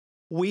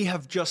We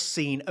have just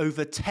seen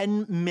over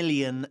 10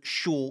 million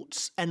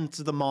shorts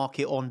enter the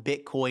market on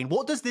Bitcoin.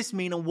 What does this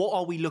mean and what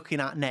are we looking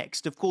at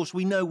next? Of course,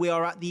 we know we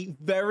are at the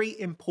very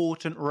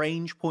important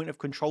range point of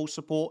control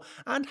support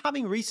and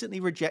having recently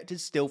rejected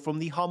still from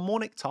the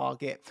harmonic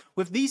target.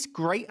 With these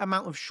great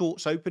amount of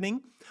shorts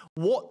opening,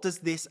 what does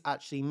this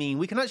actually mean?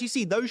 We can actually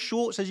see those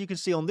shorts, as you can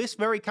see on this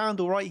very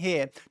candle right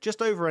here,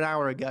 just over an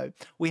hour ago.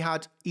 We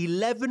had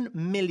 11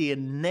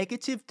 million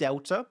negative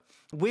delta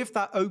with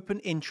that open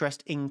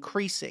interest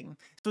increasing.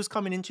 This was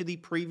coming into the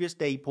previous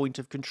day point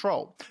of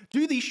control.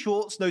 Do these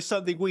shorts know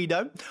something we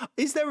don't?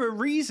 Is there a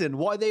reason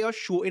why they are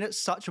shorting at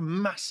such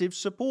massive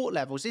support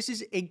levels? This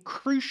is a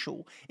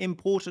crucial,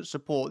 important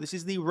support. This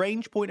is the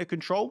range point of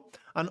control.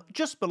 And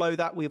just below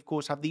that, we of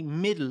course have the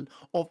middle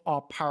of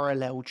our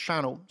parallel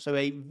channel. So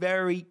a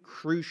very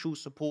crucial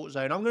support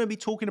zone. I'm going to be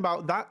talking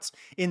about that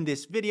in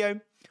this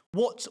video,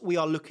 what we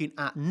are looking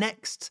at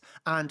next,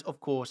 and of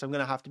course I'm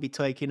going to have to be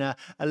taking a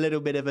little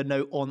bit of a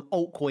note on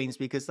altcoins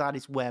because that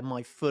is where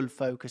my full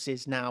focus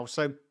is now.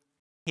 So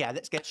yeah,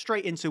 let's get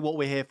straight into what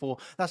we're here for.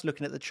 That's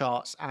looking at the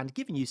charts and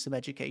giving you some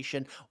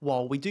education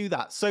while we do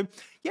that. So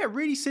yeah,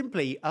 really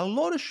simply, a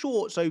lot of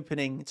shorts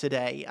opening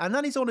today, and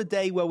that is on a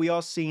day where we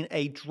are seeing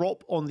a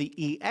drop on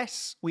the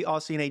ES. We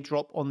are seeing a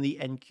drop on the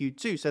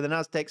NQ2. So the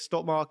Nasdaq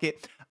stock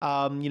market,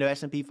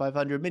 S&P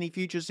 500 mini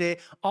futures here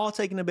are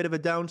taking a bit of a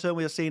downturn.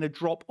 We are seeing a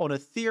drop on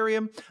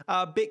Ethereum.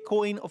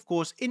 Bitcoin, of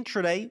course,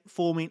 intraday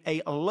forming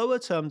a lower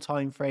term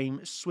time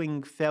frame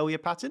swing failure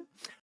pattern.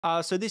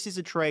 So this is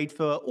a trade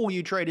for all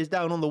you traders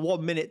down on the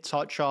 1 minute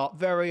chart,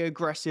 very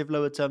aggressive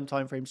lower term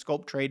time frame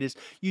scalp traders.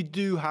 You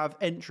do have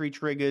entry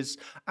triggers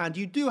and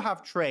you do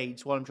have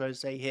trades, what I'm trying to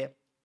say here.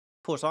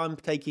 Of course, I'm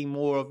taking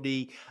more of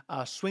the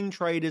swing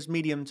traders,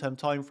 medium-term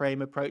time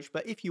frame approach.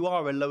 But if you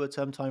are a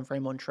lower-term time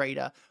frame on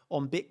trader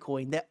on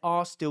Bitcoin, there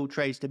are still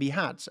trades to be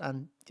had.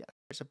 And yeah,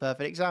 it's a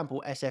perfect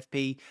example.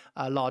 SFP,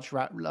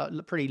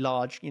 pretty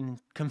large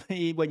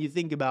when you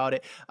think about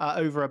it,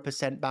 over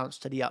 1% bounce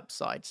to the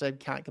upside. So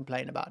can't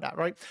complain about that,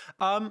 right?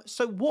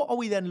 So what are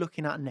we then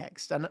looking at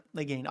next? And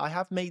again, I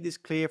have made this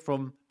clear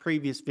from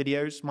previous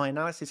videos. My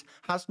analysis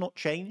has not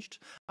changed,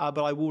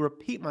 but I will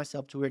repeat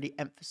myself to really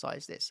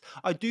emphasize this.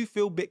 I do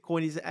feel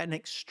Bitcoin is at an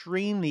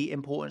extremely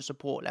important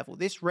support level.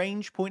 This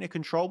range point of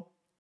control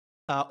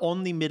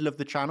on the middle of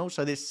the channel.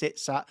 So this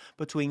sits at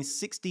between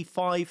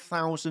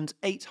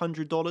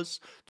 $65,800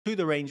 to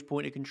the range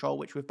point of control,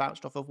 which we've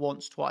bounced off of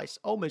once, twice,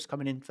 almost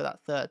coming in for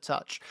that third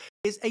touch,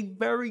 is a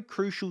very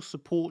crucial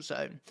support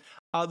zone.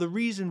 The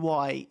reason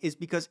why is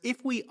because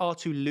if we are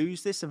to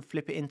lose this and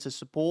flip it into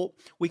support,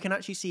 we can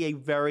actually see a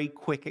very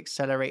quick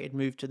accelerated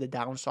move to the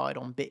downside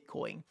on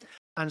Bitcoin.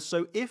 And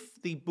so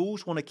if the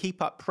bulls want to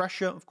keep up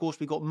pressure, of course,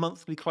 we've got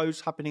monthly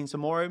close happening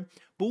tomorrow.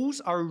 Bulls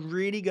are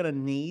really going to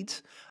need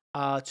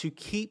to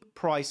keep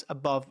price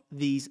above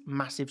these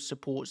massive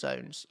support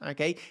zones.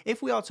 Okay,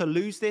 if we are to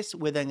lose this,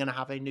 we're then going to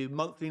have a new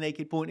monthly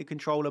naked point of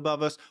control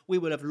above us. We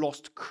would have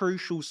lost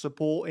crucial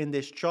support in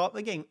this chart.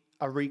 Again,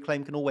 a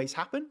reclaim can always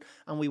happen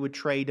and we would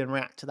trade and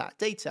react to that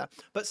data.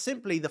 But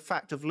simply the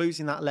fact of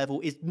losing that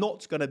level is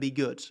not going to be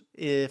good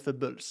for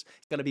bulls.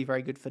 It's going to be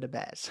very good for the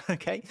bears.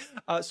 Okay,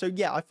 so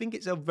yeah, I think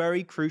it's a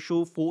very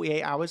crucial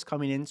 48 hours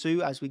coming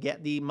into as we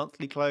get the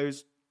monthly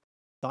close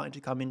starting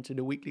to come into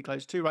the weekly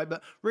close too, right?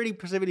 But really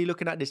specifically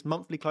looking at this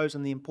monthly close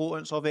and the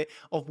importance of it,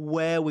 of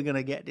where we're going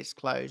to get this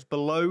close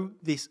below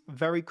this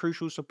very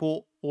crucial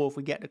support, or if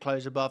we get the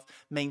close above,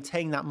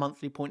 maintain that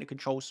monthly point of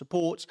control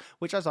support,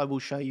 which as I will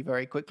show you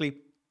very quickly,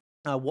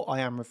 what I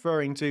am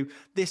referring to,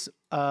 this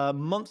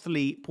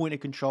monthly point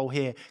of control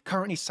here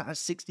currently sat at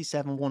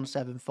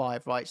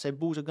 67,175, right? So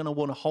bulls are going to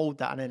want to hold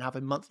that and then have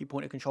a monthly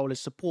point of control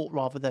as support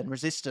rather than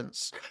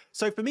resistance.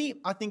 So for me,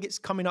 I think it's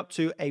coming up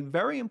to a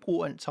very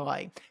important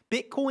tie.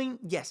 Bitcoin,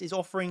 yes, is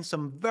offering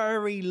some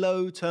very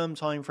low term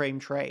time frame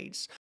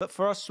trades, but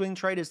for us swing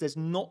traders, there's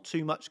not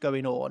too much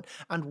going on.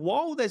 And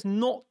while there's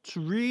not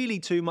really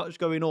too much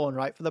going on,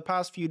 right, for the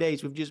past few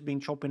days, we've just been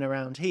chopping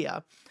around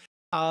here.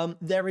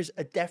 There is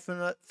a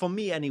definite, for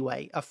me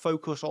anyway, a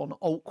focus on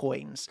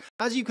altcoins.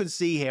 As you can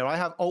see here, I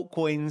have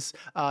altcoins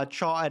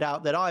charted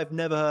out that I've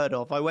never heard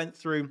of.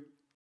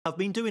 I've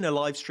been doing a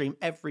live stream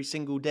every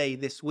single day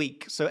this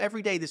week. So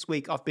every day this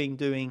week, I've been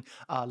doing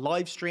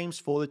live streams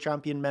for the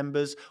champion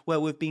members where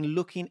we've been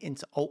looking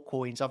into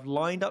altcoins. I've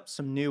lined up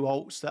some new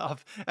alts that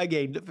I've,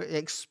 again,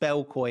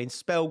 Spell Coin,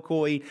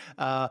 MBO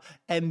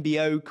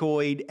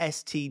coin,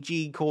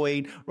 STG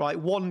coin, right?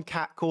 One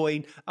Cat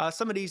coin.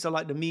 Some of these are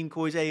like the meme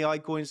coins, AI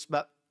coins,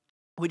 but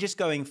we're just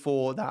going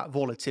for that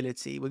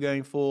volatility. We're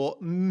going for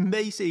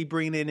basically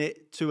bringing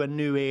it to a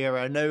new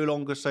era, no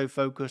longer so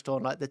focused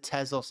on like the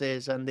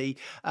Tezoses and the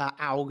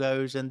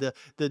Algos and the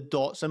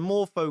dots, and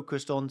more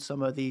focused on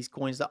some of these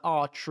coins that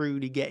are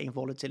truly getting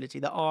volatility,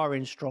 that are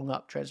in strong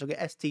uptrends. So we'll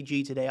get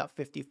STG today up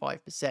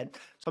 55%.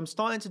 So I'm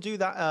starting to do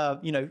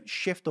that,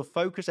 shift of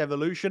focus,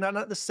 evolution. And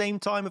at the same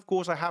time, of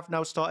course, I have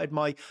now started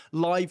my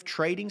live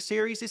trading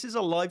series. This is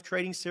a live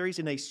trading series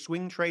in a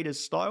swing traders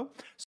style.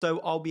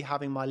 So I'll be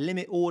having my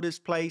limit orders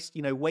placed,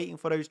 waiting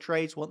for those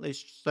trades,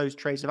 once those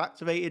trades have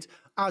activated,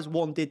 as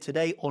one did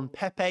today on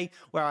Pepe,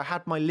 where I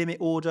had my limit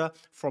order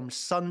from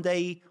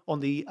Sunday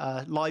on the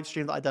live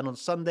stream that I done on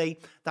Sunday.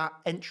 That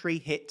entry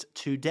hit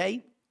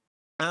today.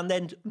 And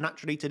then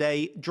naturally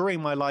today, during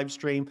my live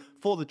stream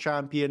for the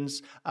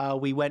champions,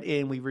 we went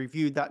in, we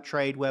reviewed that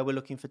trade where we're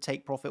looking for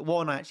take profit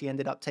one. I actually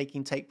ended up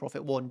taking take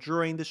profit one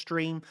during the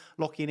stream,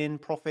 locking in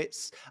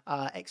profits,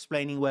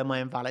 explaining where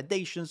my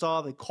invalidations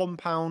are, the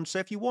compound. So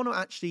if you want to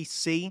actually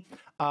see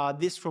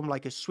this from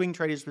like a swing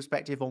trader's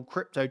perspective on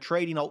crypto,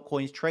 trading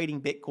altcoins,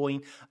 trading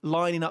Bitcoin,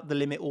 lining up the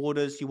limit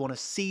orders, you want to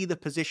see the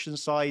position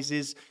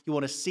sizes, you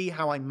want to see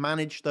how I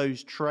manage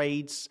those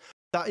trades.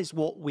 That is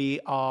what we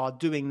are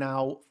doing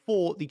now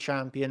for the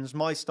champions,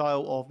 my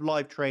style of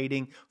live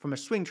trading from a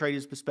swing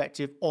trader's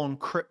perspective on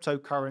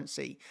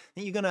cryptocurrency. I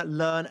think you're going to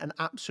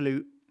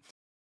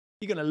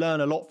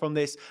learn a lot from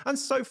this. And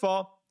so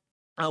far,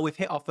 we've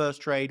hit our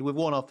first trade, we've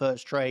won our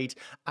first trade,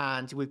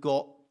 and we've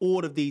got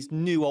all of these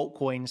new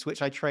altcoins,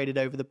 which I traded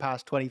over the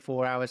past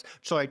 24 hours.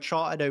 Sorry,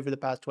 charted over the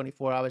past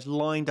 24 hours,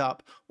 lined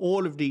up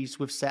all of these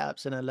with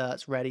setups and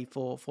alerts ready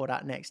for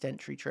that next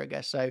entry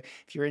trigger. So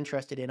if you're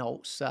interested in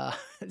alts,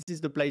 this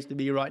is the place to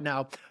be right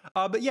now.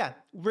 But yeah,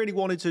 really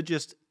wanted to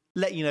just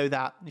let you know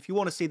that if you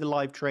want to see the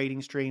live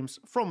trading streams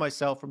from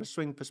myself from a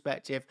swing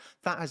perspective,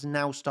 that has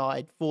now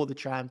started for the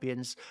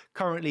champions.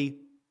 Currently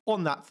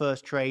on that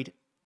first trade,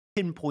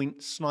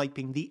 pinpoint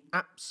sniping the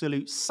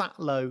absolute sat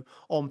low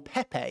on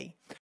Pepe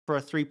for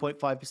a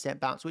 3.5%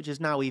 bounce, which is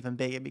now even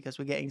bigger because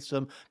we're getting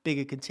some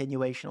bigger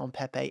continuation on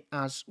Pepe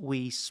as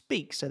we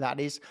speak. So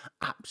that is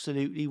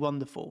absolutely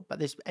wonderful. But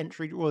this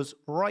entry was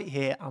right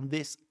here on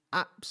this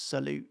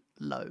absolute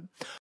low.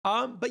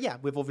 But yeah,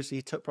 we've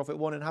obviously took profit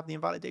one and have the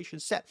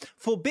invalidation set.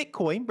 For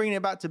Bitcoin, bringing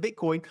it back to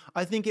Bitcoin,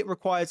 I think it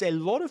requires a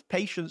lot of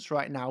patience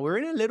right now. We're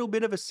in a little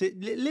bit of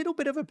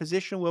a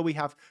position where we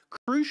have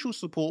crucial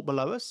support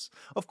below us.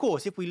 Of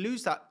course, if we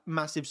lose that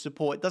massive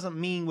support, it doesn't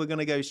mean we're going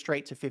to go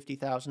straight to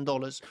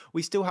 $50,000.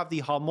 We still have the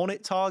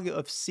harmonic target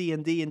of C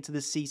and D into the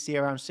CC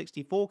around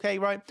 64K,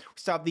 right? We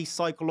still have the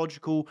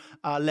psychological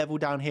level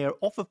down here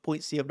off of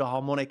point C of the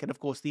harmonic, and of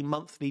course the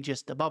monthly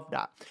just above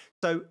that.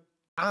 So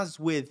as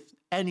with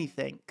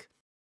anything,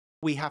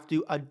 we have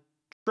to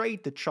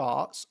trade the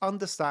charts,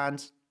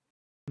 understand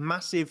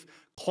massive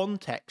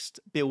context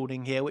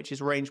building here, which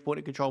is range point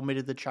of control mid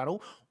of the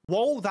channel.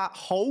 While that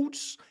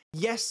holds,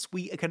 yes,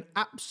 we can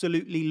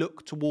absolutely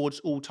look towards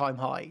all-time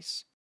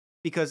highs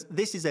because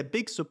this is a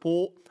big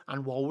support,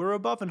 and while we're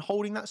above and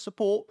holding that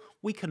support,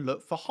 we can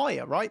look for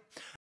higher, right?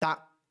 That,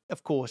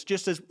 of course,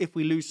 just as if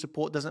we lose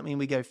support doesn't mean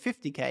we go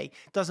 50K,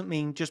 doesn't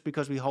mean just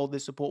because we hold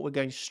this support we're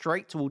going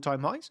straight to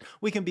all-time highs.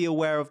 We can be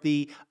aware of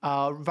the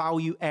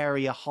value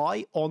area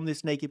high on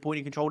this naked point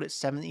of control at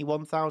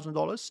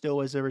 $71,000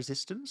 still as a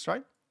resistance,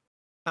 right?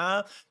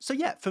 So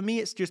yeah, for me,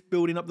 it's just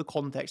building up the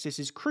context. This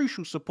is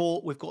crucial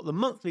support. We've got the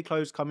monthly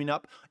close coming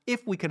up.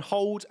 If we can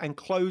hold and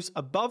close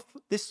above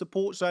this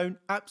support zone,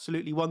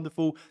 absolutely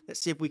wonderful.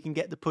 Let's see if we can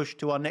get the push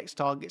to our next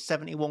target,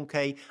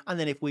 71K. And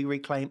then if we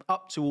reclaim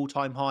up to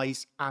all-time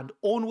highs and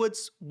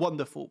onwards,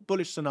 wonderful,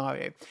 bullish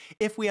scenario.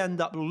 If we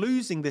end up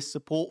losing this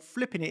support,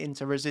 flipping it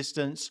into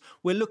resistance,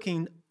 we're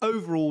looking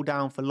overall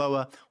down for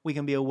lower. We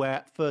can be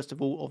aware, first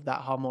of all, of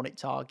that harmonic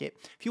target.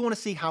 If you want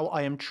to see how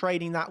I am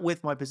trading that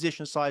with my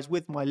position size,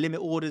 with my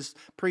limit orders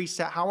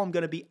preset, how I'm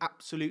going to be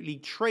absolutely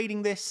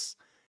trading this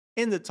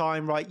in the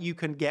time, right? You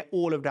can get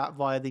all of that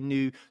via the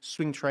new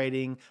swing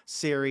trading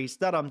series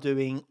that I'm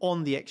doing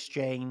on the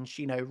exchange,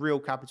 real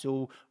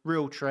capital,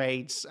 real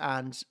trades,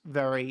 and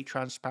very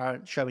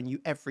transparent, showing you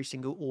every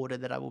single order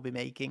that I will be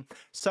making.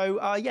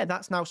 So yeah,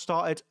 that's now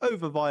started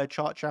over via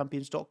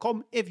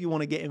chartchampions.com if you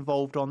want to get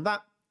involved on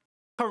that.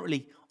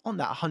 Currently on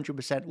that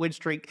 100% win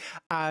streak,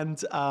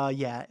 and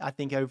yeah, I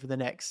think over the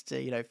next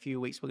few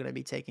weeks we're going to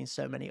be taking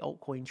so many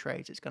altcoin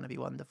trades. It's going to be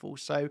wonderful.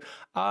 So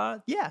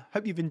yeah,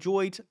 hope you've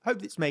enjoyed,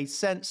 hope it's made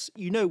sense.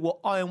 You know what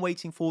I am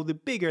waiting for, the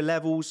bigger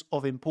levels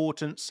of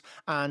importance,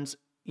 and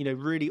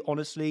really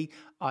honestly,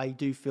 I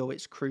do feel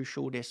it's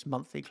crucial, this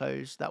monthly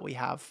close that we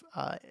have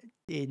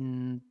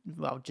in,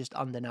 well, just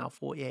under now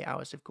 48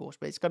 hours, of course,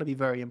 but it's going to be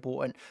very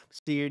important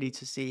really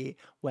to see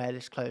where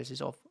this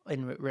closes off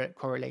in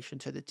correlation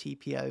to the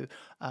TPO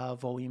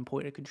volume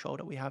point of control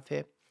that we have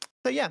here.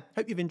 So yeah,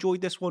 hope you've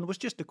enjoyed this one. It was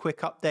just a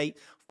quick update.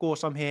 Of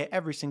course, I'm here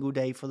every single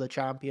day for the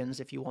champions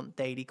if you want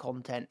daily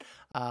content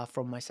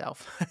from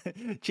myself.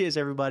 Cheers,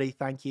 everybody.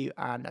 Thank you.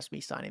 And that's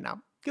me signing out.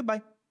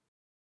 Goodbye.